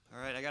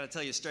got to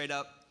tell you straight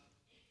up,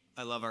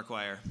 I love our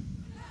choir.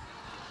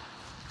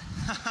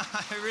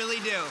 I really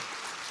do.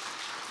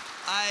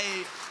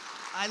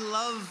 I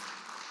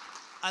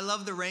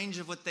love the range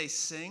of what they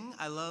sing.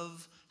 I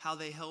love how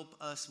they help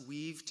us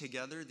weave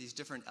together these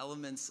different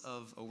elements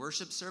of a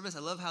worship service. I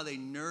love how they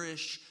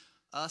nourish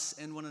us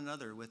and one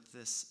another with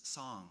this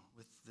song,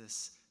 with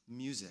this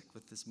music,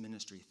 with this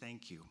ministry.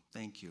 Thank you.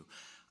 Thank you.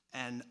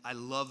 And I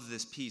love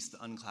this piece,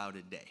 The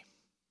Unclouded Day.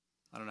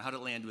 I don't know, how did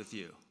it land with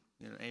you?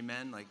 You know,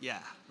 amen? Like, yeah,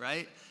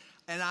 right?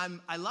 And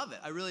I love it.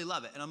 I really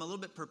love it. And I'm a little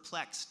bit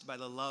perplexed by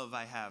the love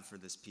I have for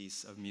this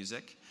piece of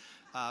music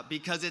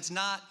because it's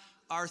not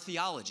our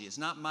theology. It's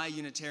not my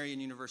Unitarian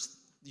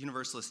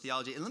Universalist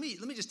theology. And let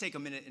me just take a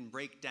minute and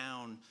break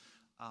down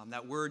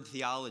that word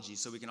theology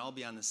so we can all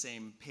be on the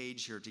same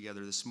page here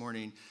together this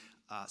morning.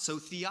 So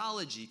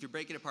theology, if you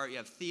break it apart, you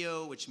have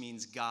theo, which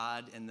means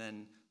God, and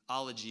then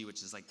ology,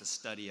 which is like the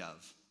study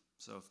of.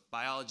 So if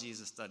biology is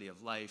a study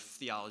of life,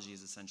 theology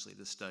is essentially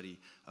the study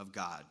of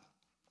God,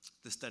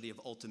 the study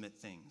of ultimate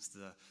things,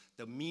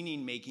 the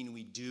meaning-making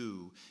we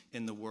do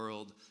in the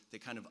world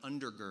that kind of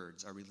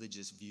undergirds our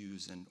religious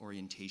views and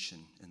orientation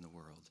in the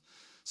world.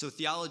 So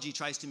theology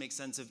tries to make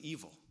sense of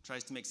evil,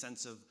 tries to make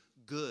sense of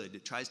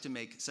good, tries to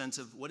make sense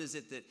of what is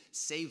it that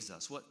saves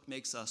us, what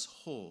makes us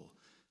whole.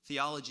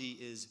 Theology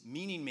is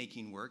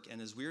meaning-making work, and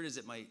as weird as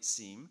it might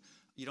seem,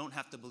 you don't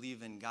have to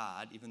believe in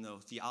God, even though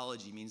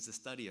theology means the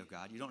study of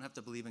God. You don't have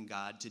to believe in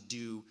God to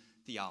do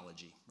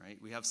theology, right?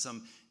 We have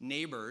some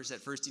neighbors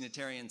at First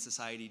Unitarian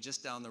Society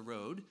just down the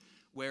road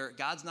where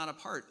God's not a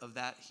part of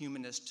that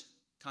humanist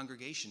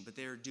congregation, but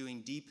they're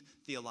doing deep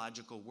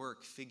theological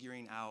work,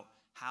 figuring out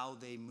how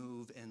they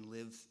move and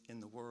live in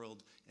the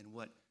world and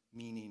what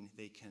meaning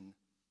they can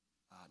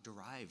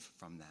derive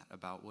from that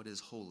about what is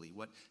holy,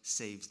 what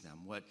saves them.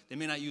 What they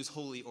may not use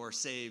holy or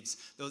saves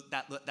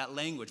that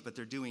language, but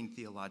they're doing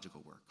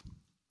theological work.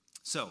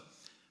 So,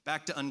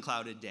 back to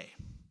Unclouded Day.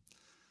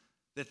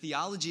 The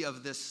theology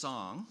of this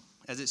song,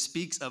 as it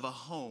speaks of a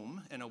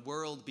home and a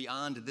world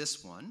beyond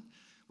this one,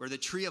 where the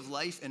tree of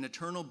life in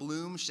eternal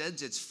bloom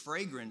sheds its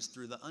fragrance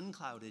through the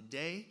unclouded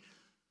day,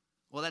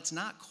 well, that's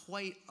not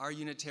quite our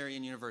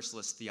Unitarian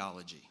Universalist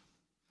theology.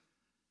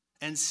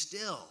 And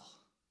still,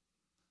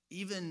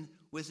 even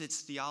with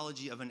its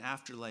theology of an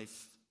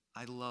afterlife,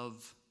 I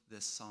love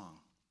this song.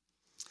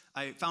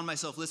 I found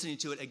myself listening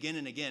to it again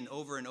and again,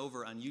 over and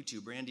over on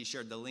YouTube. Randy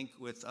shared the link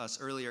with us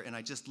earlier, and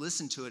I just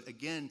listened to it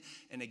again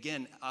and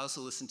again. I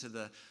also listened to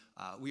the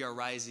We Are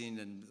Rising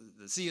and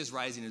The Sea is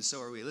Rising and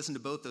So Are We. I listened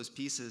to both those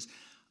pieces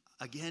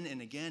again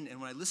and again, and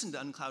when I listened to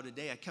Unclouded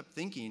Day, I kept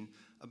thinking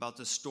about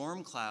the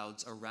storm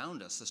clouds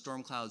around us, the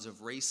storm clouds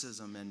of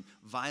racism and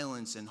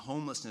violence and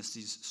homelessness,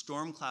 these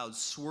storm clouds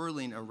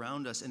swirling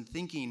around us, and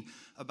thinking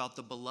about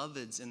the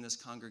beloveds in this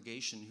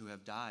congregation who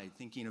have died,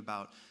 thinking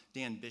about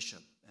Dan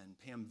Bishop and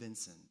Pam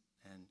Vincent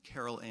and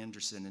Carol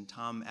Anderson and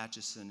Tom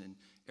Atchison and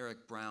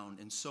Eric Brown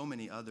and so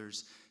many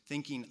others,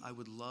 thinking I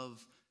would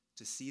love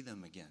to see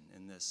them again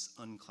in this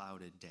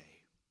unclouded day.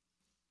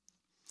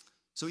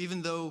 So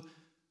even though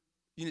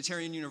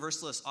Unitarian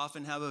Universalists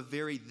often have a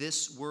very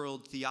this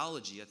world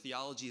theology, a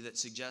theology that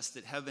suggests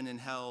that heaven and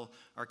hell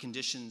are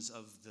conditions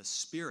of the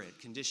spirit,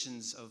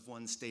 conditions of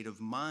one's state of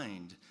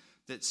mind,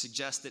 that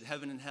suggest that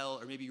heaven and hell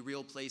are maybe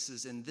real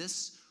places in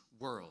this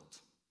world,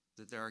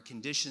 that there are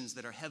conditions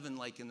that are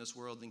heaven-like in this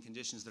world and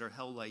conditions that are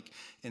hell-like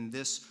in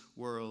this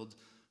world,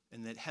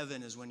 and that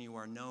heaven is when you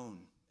are known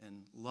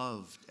and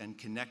loved and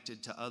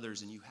connected to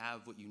others and you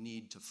have what you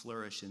need to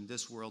flourish in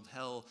this world.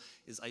 Hell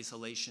is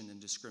isolation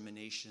and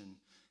discrimination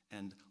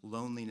and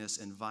loneliness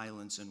and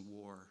violence and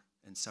war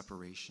and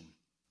separation.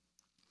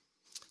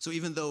 So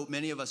even though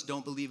many of us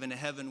don't believe in a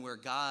heaven where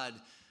God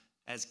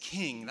as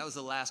king, that was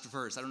the last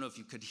verse. I don't know if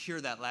you could hear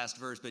that last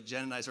verse, but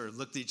Jen and I sort of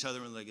looked at each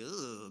other and were like,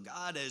 oh,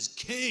 God as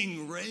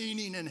king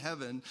reigning in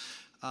heaven.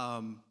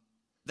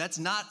 That's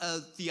not a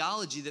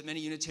theology that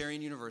many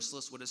Unitarian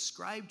Universalists would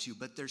ascribe to,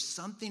 but there's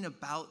something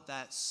about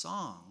that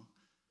song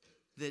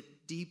that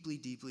deeply,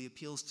 deeply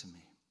appeals to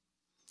me,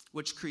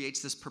 which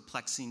creates this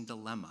perplexing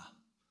dilemma.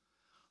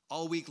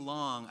 All week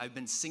long, I've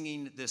been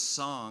singing this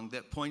song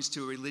that points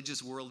to a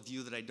religious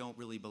worldview that I don't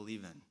really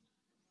believe in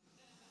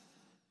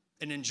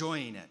and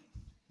enjoying it.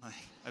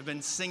 I've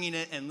been singing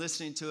it and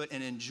listening to it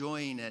and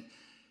enjoying it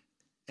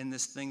in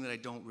this thing that I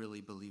don't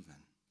really believe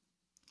in.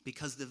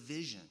 Because the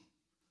vision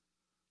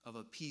of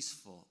a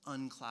peaceful,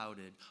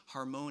 unclouded,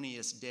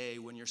 harmonious day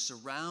when you're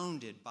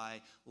surrounded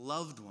by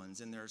loved ones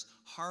and there's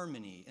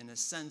harmony and a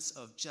sense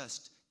of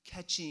just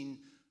catching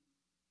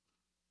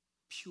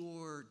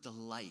pure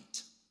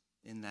delight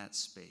in that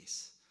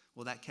space,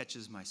 well, that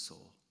catches my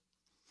soul.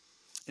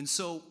 And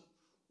so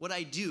what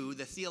I do,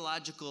 the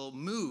theological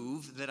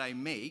move that I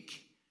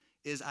make,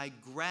 is I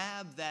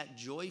grab that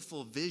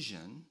joyful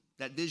vision,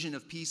 that vision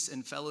of peace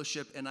and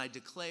fellowship, and I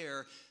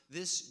declare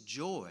this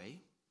joy,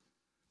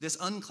 this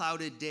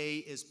unclouded day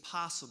is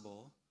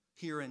possible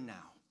here and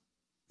now.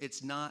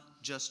 It's not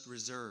just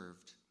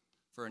reserved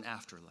for an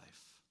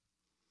afterlife.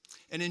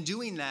 And in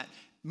doing that,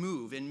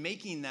 move, in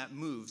making that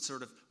move,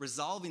 sort of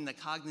resolving the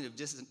cognitive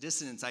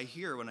dissonance I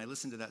hear when I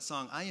listen to that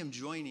song, I am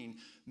joining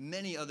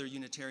many other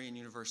Unitarian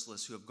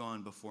Universalists who have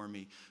gone before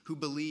me, who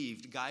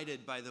believed,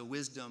 guided by the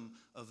wisdom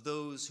of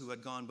those who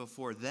had gone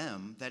before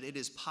them, that it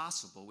is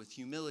possible with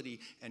humility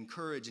and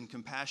courage and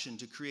compassion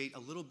to create a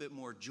little bit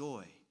more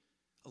joy,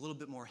 a little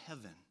bit more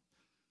heaven,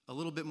 a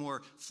little bit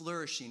more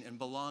flourishing and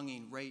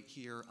belonging right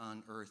here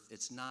on earth.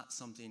 It's not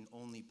something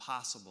only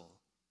possible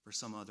for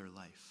some other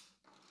life.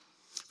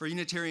 For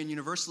Unitarian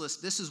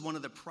Universalists, this is one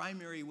of the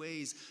primary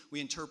ways we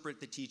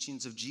interpret the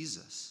teachings of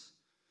Jesus.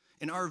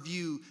 In our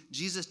view,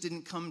 Jesus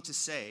didn't come to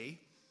say,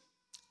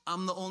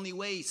 "I'm the only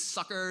way,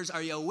 suckers.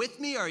 Are you with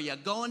me or are you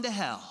going to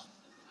hell?"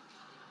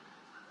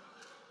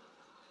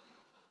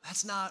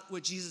 That's not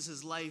what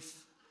Jesus'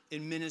 life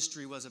in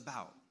ministry was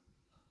about.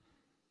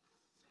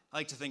 I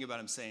like to think about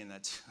him saying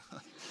that too.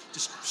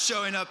 Just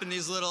showing up in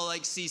these little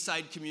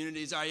seaside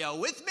communities. "Are you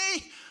with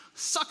me,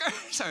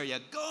 suckers? Are you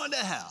going to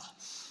hell?"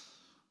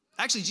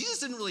 Actually, Jesus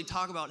didn't really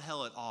talk about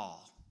hell at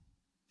all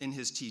in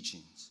his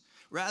teachings.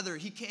 Rather,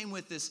 he came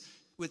with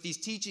these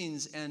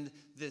teachings and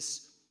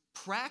this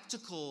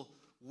practical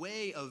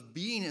way of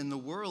being in the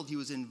world he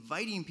was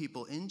inviting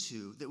people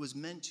into that was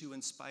meant to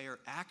inspire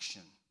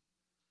action,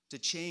 to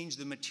change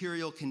the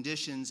material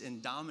conditions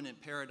and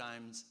dominant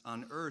paradigms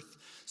on earth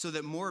so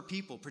that more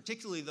people,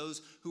 particularly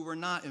those who were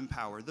not in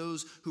power,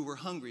 those who were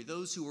hungry,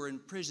 those who were in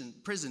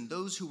prison,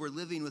 those who were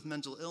living with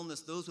mental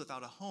illness, those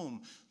without a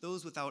home,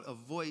 those without a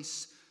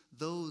voice,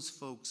 those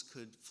folks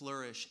could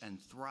flourish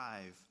and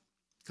thrive,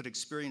 could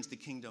experience the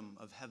kingdom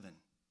of heaven,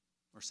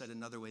 or said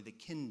another way, the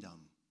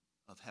kingdom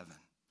of heaven.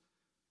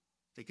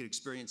 They could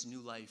experience new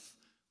life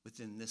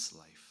within this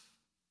life.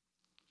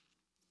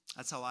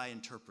 That's how I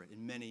interpret,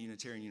 and many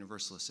Unitarian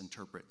Universalists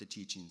interpret the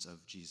teachings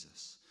of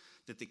Jesus.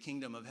 That the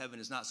kingdom of heaven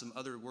is not some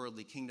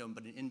otherworldly kingdom,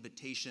 but an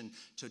invitation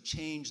to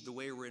change the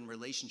way we're in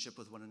relationship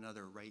with one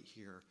another right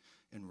here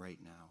and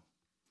right now.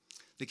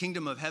 The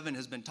kingdom of heaven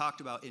has been talked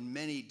about in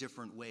many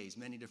different ways.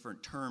 Many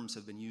different terms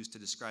have been used to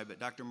describe it.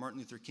 Dr. Martin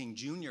Luther King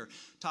Jr.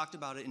 talked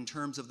about it in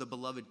terms of the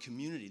beloved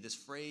community. This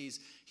phrase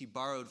he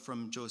borrowed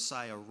from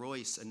Josiah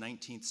Royce, a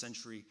 19th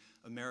century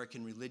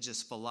American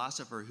religious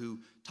philosopher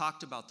who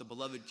talked about the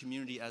beloved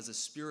community as a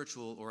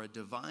spiritual or a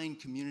divine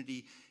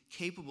community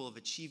capable of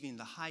achieving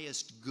the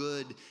highest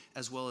good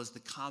as well as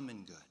the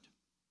common good.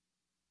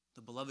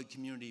 The beloved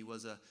community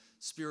was a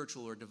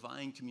spiritual or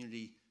divine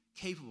community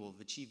capable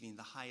of achieving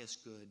the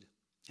highest good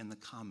and the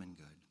common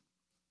good.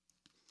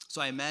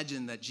 So I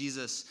imagine that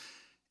Jesus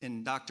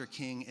and Dr.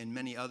 King and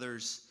many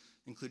others,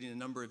 including a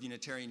number of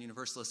Unitarian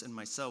Universalists and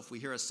myself, we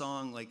hear a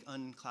song like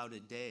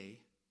Unclouded Day,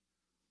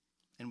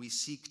 and we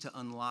seek to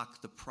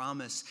unlock the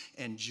promise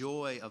and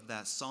joy of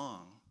that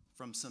song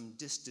from some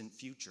distant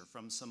future,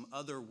 from some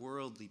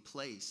otherworldly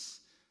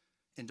place,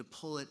 and to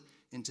pull it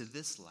into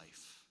this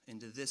life,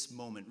 into this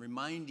moment,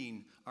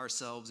 reminding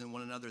ourselves and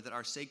one another that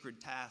our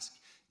sacred task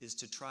is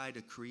to try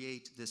to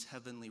create this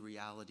heavenly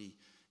reality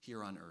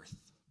here on earth.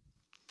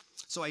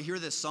 So I hear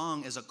this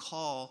song as a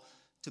call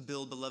to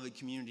build beloved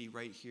community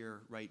right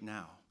here, right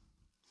now.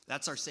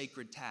 That's our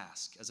sacred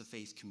task as a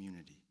faith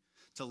community,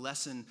 to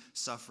lessen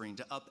suffering,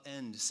 to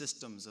upend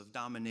systems of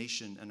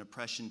domination and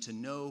oppression, to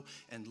know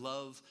and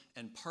love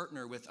and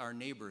partner with our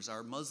neighbors,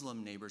 our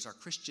Muslim neighbors, our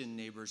Christian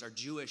neighbors, our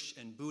Jewish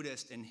and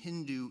Buddhist and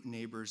Hindu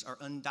neighbors, our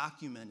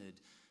undocumented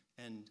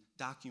and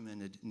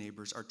documented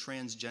neighbors, our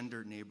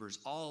transgender neighbors,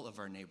 all of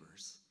our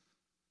neighbors,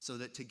 so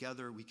that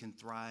together we can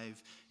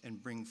thrive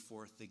and bring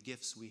forth the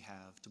gifts we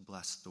have to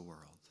bless the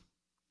world.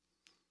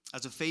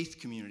 As a faith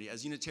community,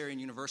 as Unitarian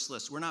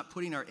Universalists, we're not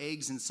putting our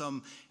eggs in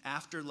some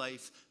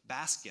afterlife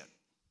basket,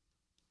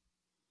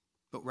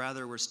 but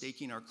rather we're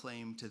staking our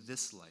claim to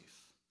this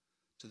life,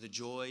 to the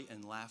joy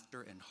and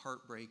laughter and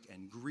heartbreak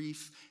and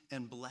grief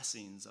and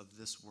blessings of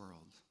this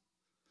world.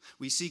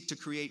 We seek to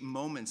create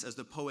moments, as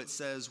the poet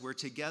says, where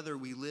together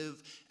we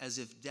live as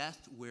if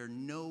death were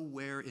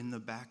nowhere in the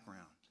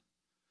background.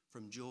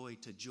 From joy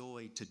to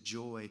joy to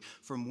joy,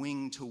 from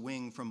wing to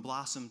wing, from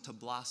blossom to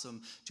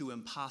blossom, to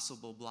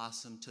impossible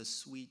blossom, to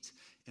sweet,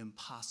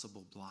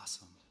 impossible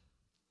blossom.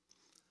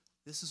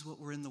 This is what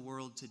we're in the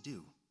world to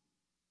do.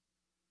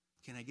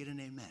 Can I get an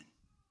amen? Amen.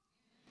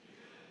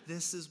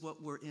 This is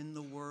what we're in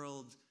the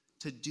world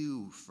to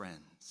do,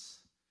 friends.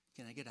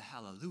 Can I get a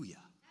hallelujah?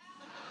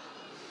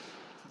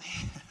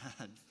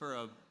 Man, for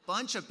a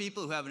bunch of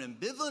people who have an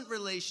ambivalent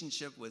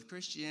relationship with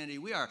Christianity,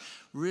 we are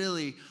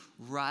really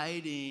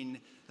riding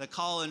the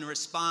call and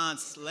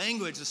response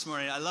language this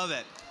morning. I love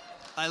it.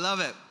 I love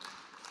it.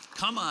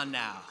 Come on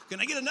now. Can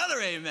I get another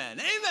amen?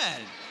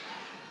 Amen.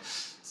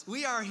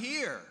 We are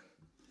here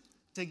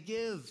to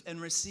give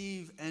and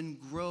receive and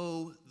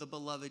grow the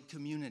beloved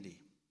community.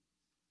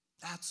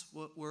 That's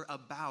what we're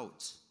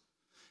about.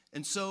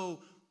 And so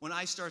when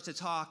I start to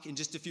talk in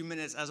just a few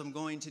minutes, as I'm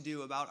going to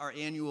do, about our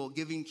annual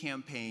giving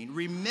campaign,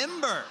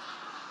 remember,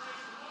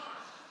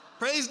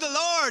 praise the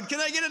Lord. Can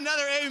I get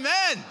another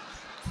amen?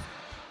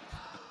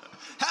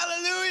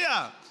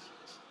 Hallelujah.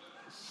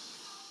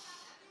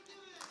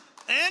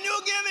 Annual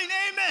giving,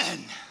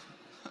 amen.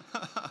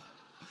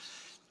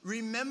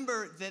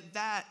 remember that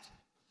that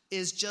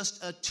is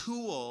just a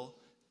tool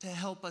to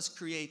help us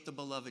create the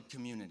beloved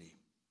community.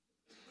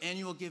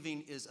 Annual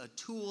giving is a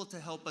tool to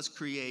help us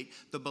create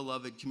the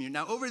beloved community.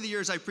 Now, over the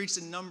years, I preached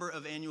a number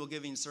of annual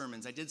giving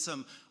sermons. I did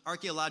some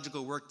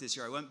archaeological work this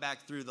year. I went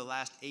back through the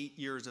last 8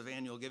 years of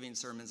annual giving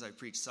sermons I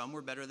preached. Some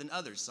were better than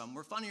others. Some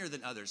were funnier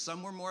than others.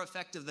 Some were more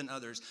effective than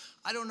others.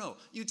 I don't know.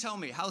 You tell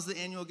me, how's the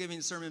annual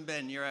giving sermon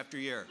been year after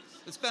year?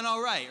 It's been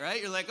all right?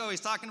 You're like, oh, he's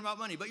talking about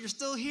money, but you're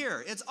still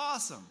here. It's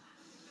awesome.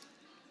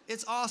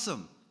 It's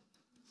awesome.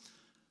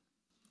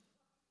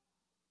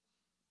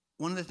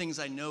 One of the things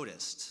I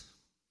noticed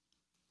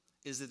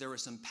is that there were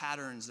some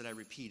patterns that I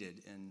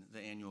repeated in the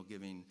annual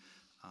giving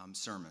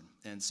sermon,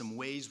 and some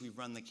ways we've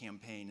run the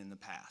campaign in the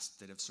past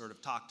that have sort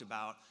of talked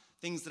about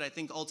things that I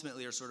think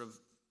ultimately are sort of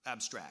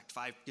abstract.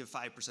 Give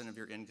 5% of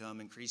your income,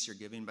 increase your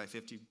giving by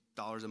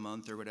 $50 a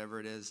month or whatever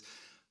it is.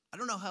 I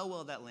don't know how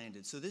well that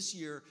landed. So this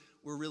year,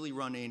 we're really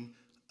running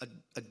a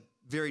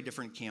very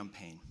different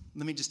campaign.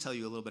 Let me just tell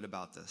you a little bit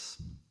about this.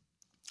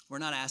 We're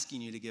not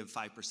asking you to give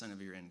 5%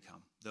 of your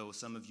income, though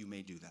some of you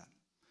may do that.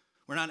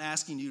 We're not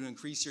asking you to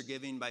increase your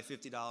giving by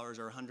 $50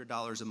 or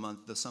 $100 a month,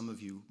 though some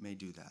of you may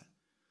do that.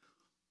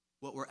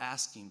 What we're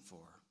asking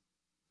for,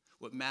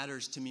 what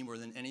matters to me more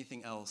than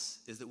anything else,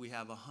 is that we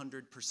have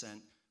 100%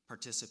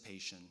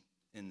 participation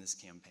in this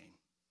campaign.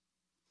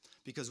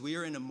 Because we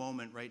are in a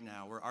moment right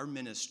now where our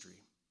ministry,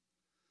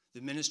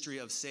 the ministry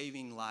of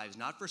saving lives,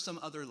 not for some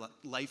other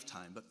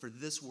lifetime, but for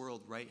this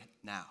world right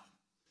now,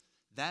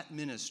 that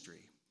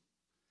ministry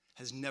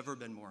has never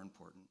been more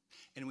important.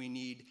 And we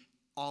need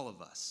all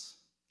of us,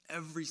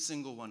 every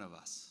single one of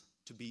us,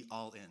 to be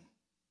all in.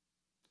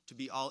 To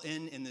be all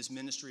in this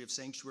ministry of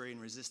sanctuary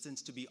and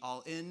resistance, to be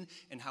all in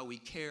how we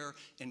care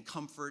and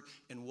comfort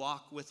and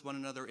walk with one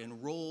another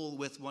and roll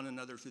with one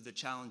another through the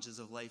challenges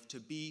of life, to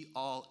be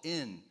all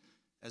in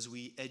as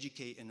we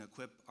educate and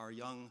equip our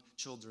young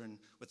children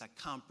with a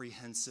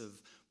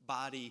comprehensive,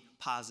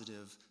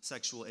 body-positive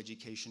sexual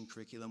education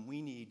curriculum.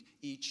 We need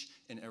each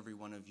and every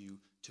one of you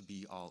to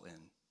be all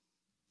in.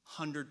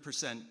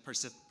 100%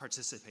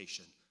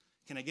 participation.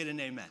 Can I get an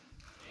amen?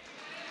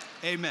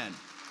 Amen. Amen.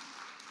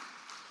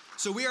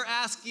 So we are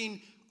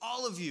asking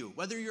all of you,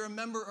 whether you're a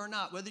member or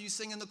not, whether you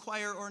sing in the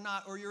choir or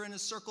not, or you're in a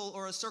circle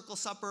or a circle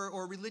supper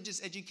or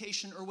religious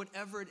education or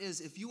whatever it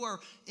is, if you are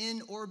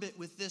in orbit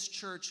with this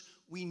church,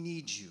 we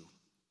need you.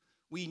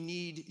 We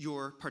need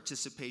your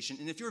participation.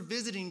 And if you're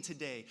visiting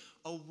today,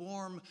 a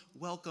warm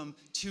welcome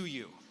to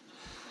you.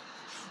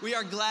 We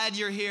are glad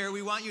you're here.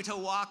 We want you to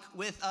walk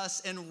with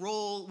us and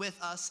roll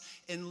with us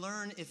and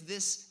learn if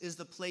this is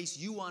the place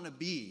you want to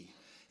be.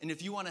 And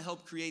if you want to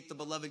help create the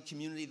beloved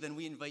community, then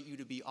we invite you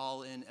to be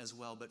all in as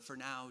well. But for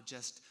now,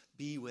 just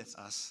be with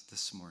us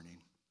this morning.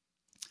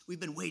 We've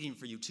been waiting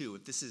for you too.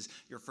 If this is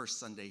your first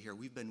Sunday here,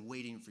 we've been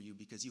waiting for you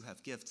because you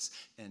have gifts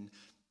and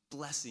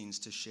blessings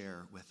to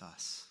share with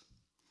us.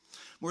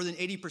 More than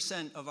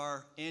 80% of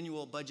our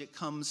annual budget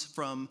comes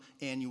from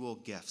annual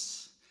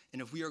gifts.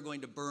 And if we are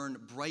going to burn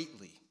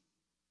brightly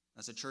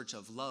as a church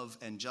of love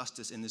and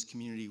justice in this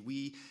community,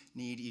 we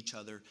need each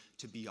other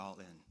to be all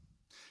in.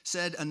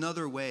 Said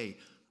another way,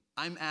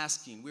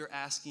 we're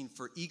asking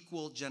for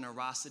equal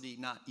generosity,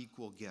 not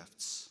equal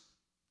gifts.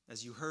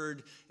 As you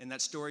heard in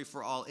that story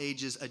for all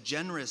ages, a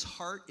generous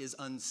heart is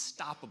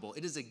unstoppable.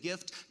 It is a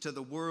gift to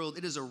the world.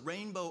 It is a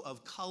rainbow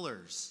of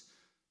colors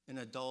in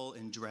a dull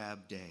and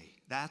drab day.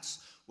 That's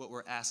what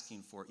we're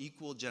asking for,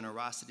 equal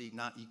generosity,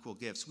 not equal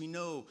gifts. I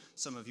know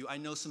some of you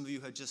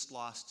have just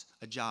lost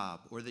a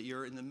job, or that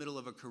you're in the middle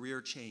of a career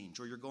change,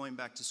 or you're going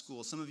back to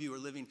school. Some of you are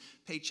living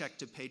paycheck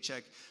to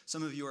paycheck.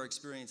 Some of you are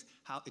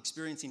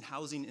experiencing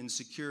housing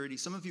insecurity.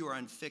 Some of you are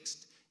on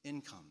fixed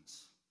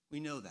incomes. We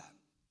know that.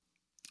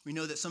 We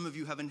know that some of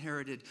you have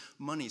inherited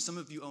money. Some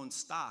of you own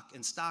stock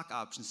and stock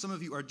options. Some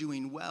of you are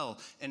doing well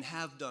and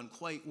have done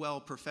quite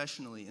well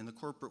professionally in the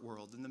corporate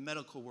world, in the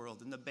medical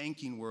world, in the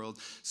banking world.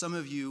 Some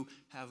of you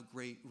have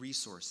great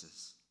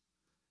resources.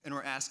 And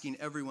we're asking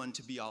everyone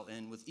to be all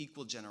in with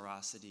equal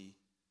generosity,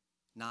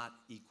 not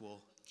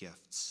equal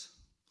gifts.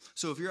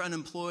 So if you're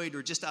unemployed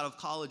or just out of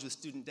college with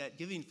student debt,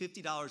 giving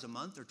 $50 a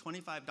month or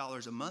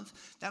 $25 a month,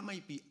 that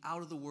might be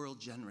out of the world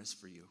generous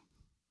for you.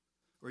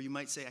 Or you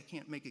might say, I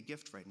can't make a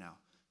gift right now.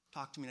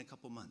 Talk to me in a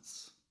couple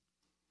months.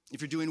 If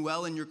you're doing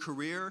well in your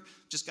career,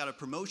 just got a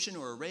promotion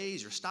or a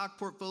raise, your stock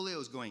portfolio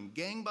is going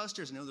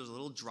gangbusters. I know there's a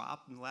little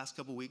drop in the last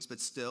couple weeks,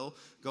 but still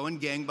going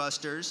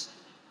gangbusters.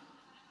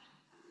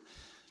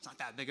 It's not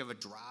that big of a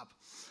drop.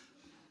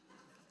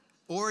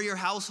 Or your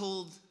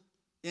household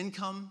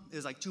income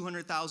is like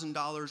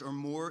 $200,000 or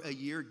more a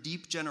year.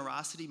 Deep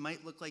generosity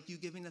might look like you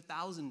giving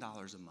 $1,000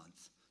 a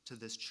month to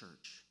this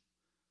church.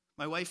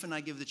 My wife and I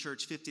give the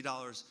church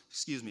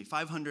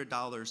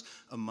 $500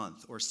 a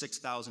month, or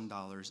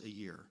 $6,000 a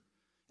year.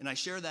 And I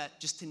share that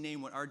just to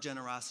name what our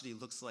generosity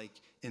looks like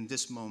in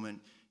this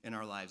moment in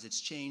our lives.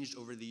 It's changed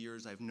over the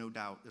years. I have no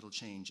doubt it'll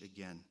change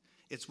again.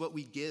 It's what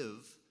we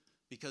give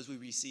because we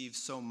receive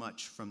so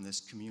much from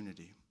this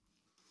community.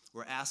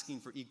 We're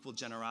asking for equal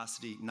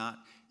generosity, not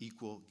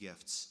equal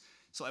gifts.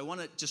 So I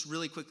want to just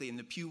really quickly, in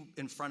the pew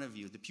in front of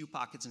you, the pew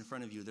pockets in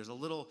front of you, there's a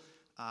little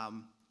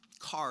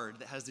card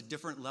that has the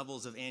different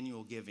levels of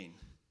annual giving.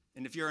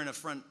 And if you're in a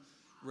front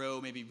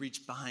row, maybe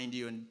reach behind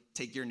you and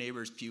take your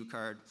neighbor's pew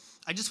card.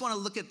 I just want to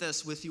look at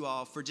this with you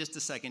all for just a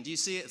second. Do you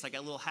see it? It's like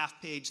a little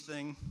half-page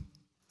thing.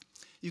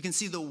 You can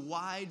see the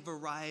wide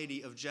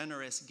variety of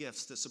generous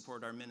gifts that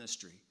support our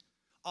ministry.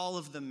 All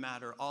of them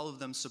matter. All of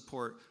them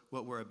support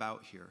what we're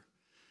about here.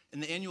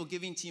 And the annual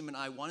giving team and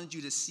I wanted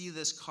you to see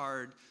this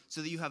card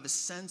so that you have a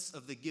sense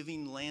of the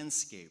giving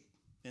landscape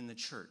in the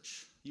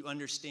church. You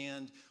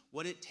understand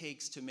what it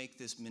takes to make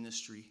this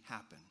ministry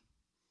happen.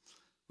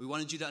 We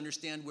wanted you to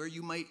understand where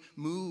you might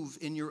move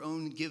in your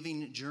own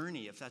giving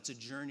journey, if that's a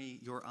journey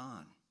you're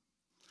on.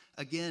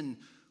 Again,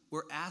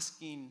 we're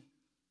asking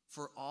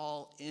for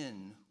all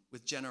in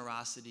with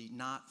generosity,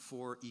 not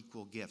for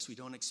equal gifts. We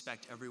don't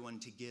expect everyone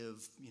to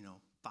give,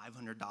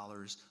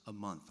 $500 a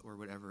month or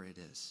whatever it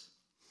is.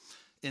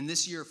 And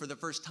this year, for the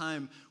first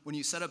time, when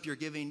you set up your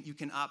giving, you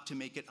can opt to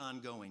make it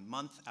ongoing,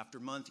 month after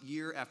month,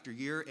 year after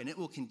year, and it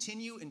will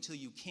continue until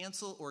you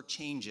cancel or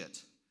change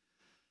it.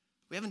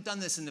 We haven't done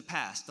this in the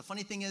past. The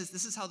funny thing is,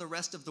 this is how the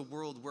rest of the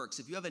world works.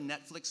 If you have a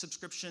Netflix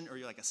subscription or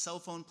you're like a cell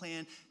phone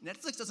plan,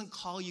 Netflix doesn't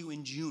call you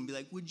in June and be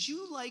like, would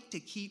you like to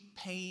keep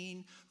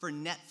paying for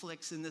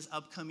Netflix in this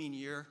upcoming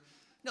year?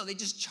 No, they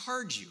just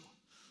charge you.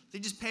 They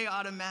just pay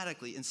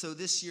automatically. And so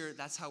this year,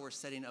 that's how we're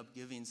setting up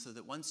giving, so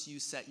that once you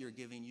set your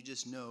giving, you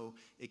just know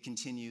it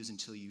continues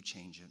until you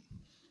change it.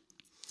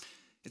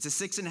 It's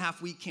a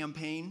 6.5-week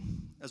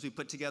campaign as we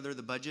put together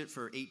the budget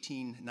for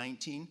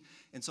 18-19.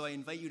 And so I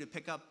invite you to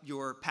pick up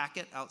your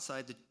packet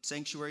outside the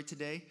sanctuary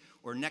today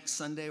or next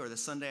Sunday or the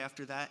Sunday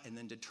after that, and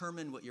then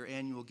determine what your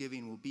annual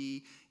giving will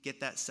be. Get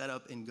that set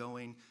up and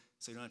going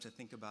so you don't have to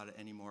think about it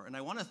anymore. And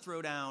I want to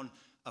throw down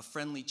a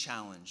friendly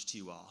challenge to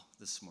you all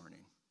this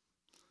morning.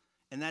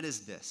 And that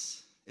is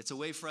this. It's a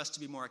way for us to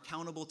be more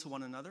accountable to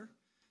one another.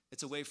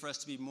 It's a way for us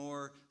to be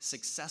more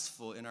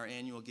successful in our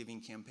annual giving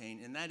campaign.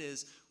 And that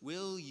is,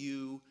 will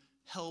you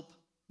help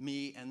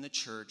me and the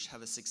church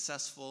have a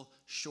successful,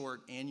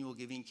 short annual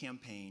giving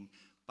campaign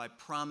by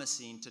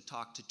promising to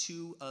talk to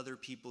 2 other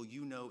people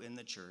you know in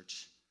the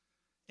church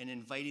and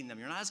inviting them?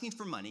 You're not asking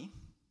for money.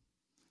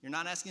 You're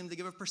not asking them to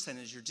give a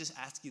percentage. You're just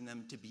asking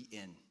them to be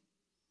in.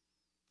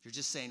 You're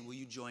just saying, will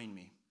you join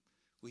me?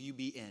 Will you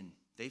be in?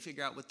 They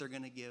figure out what they're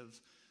going to give,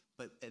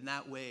 but in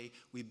that way,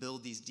 we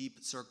build these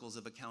deep circles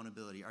of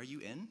accountability. Are you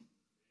in?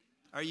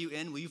 Are you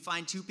in? Will you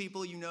find 2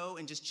 people you know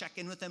and just check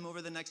in with them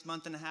over the next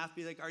month and a half?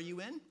 Be like, are you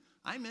in?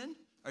 I'm in.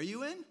 Are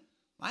you in?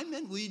 I'm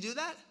in. Will you do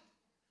that?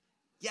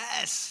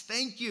 Yes,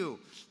 thank you.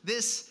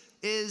 This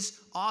is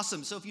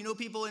awesome. So if you know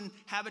people in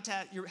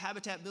Habitat, your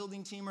Habitat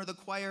building team or the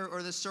choir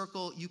or the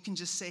circle, you can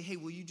just say, hey,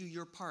 will you do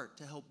your part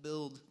to help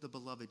build the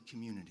beloved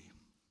community?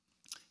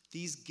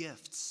 These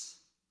gifts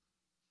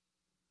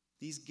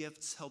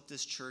help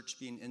this church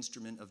be an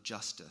instrument of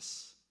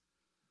justice.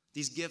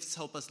 These gifts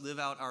help us live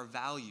out our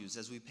values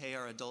as we pay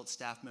our adult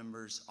staff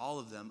members, all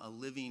of them, a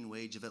living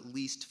wage of at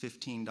least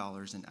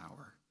 $15 an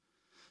hour.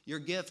 Your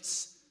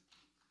gifts,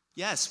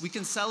 yes, we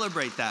can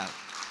celebrate that.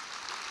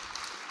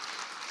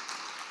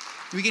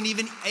 We can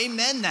even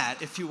amen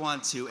that if you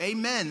want to.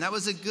 Amen, that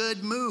was a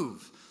good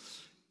move.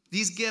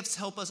 These gifts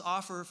help us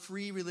offer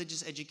free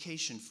religious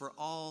education for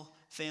all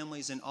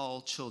families and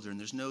all children.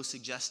 There's no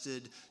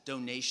suggested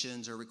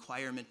donations or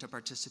requirement to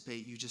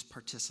participate. You just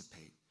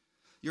participate.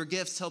 Your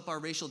gifts help our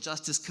racial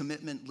justice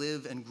commitment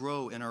live and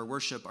grow in our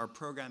worship, our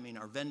programming,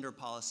 our vendor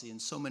policy,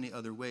 and so many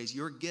other ways.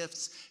 Your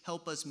gifts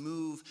help us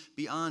move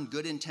beyond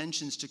good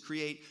intentions to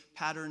create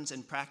patterns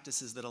and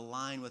practices that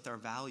align with our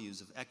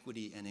values of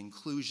equity and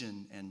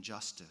inclusion and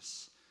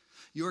justice.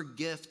 Your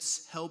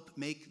gifts help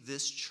make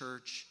this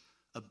church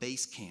a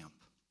base camp,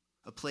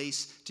 a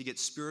place to get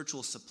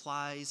spiritual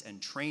supplies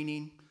and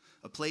training,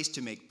 a place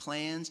to make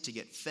plans, to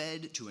get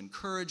fed, to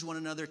encourage one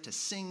another, to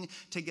sing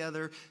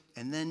together,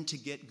 and then to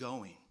get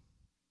going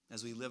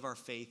as we live our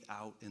faith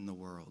out in the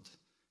world,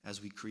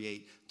 as we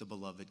create the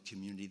beloved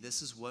community.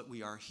 This is what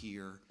we are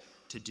here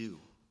to do.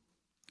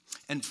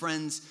 And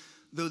friends,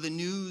 though the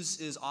news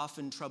is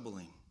often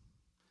troubling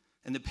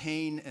and the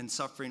pain and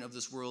suffering of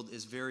this world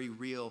is very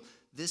real,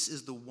 this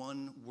is the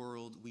one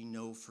world we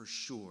know for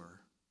sure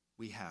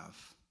we have.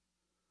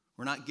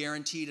 We're not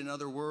guaranteed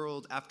another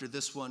world after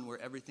this one where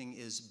everything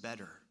is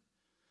better.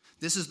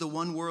 This is the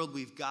one world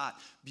we've got,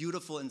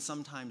 beautiful and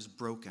sometimes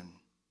broken.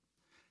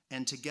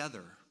 And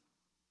together,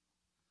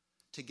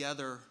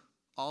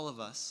 all of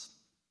us,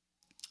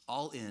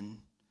 all in,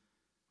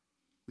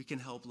 we can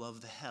help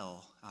love the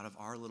hell out of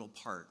our little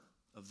part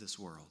of this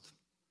world.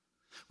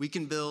 We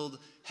can build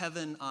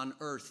heaven on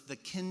earth, the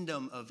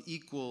kingdom of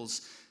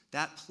equals,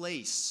 that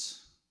place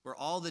where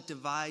all that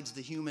divides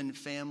the human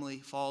family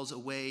falls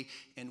away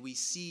and we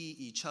see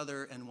each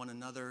other and one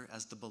another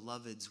as the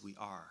beloveds we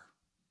are.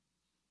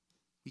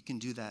 We can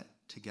do that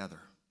together.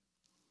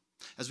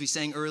 As we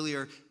sang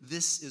earlier,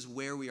 this is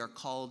where we are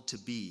called to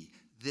be,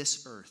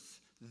 this earth,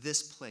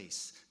 this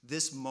place,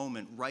 this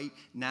moment right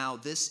now.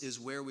 This is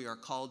where we are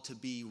called to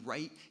be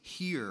right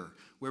here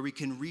where we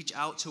can reach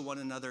out to one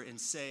another and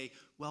say,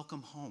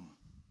 welcome home.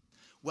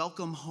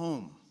 Welcome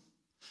home.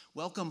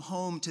 Welcome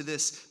home to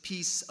this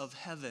piece of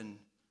heaven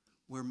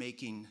we're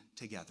making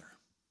together.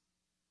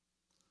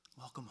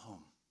 Welcome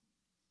home.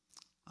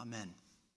 Amen.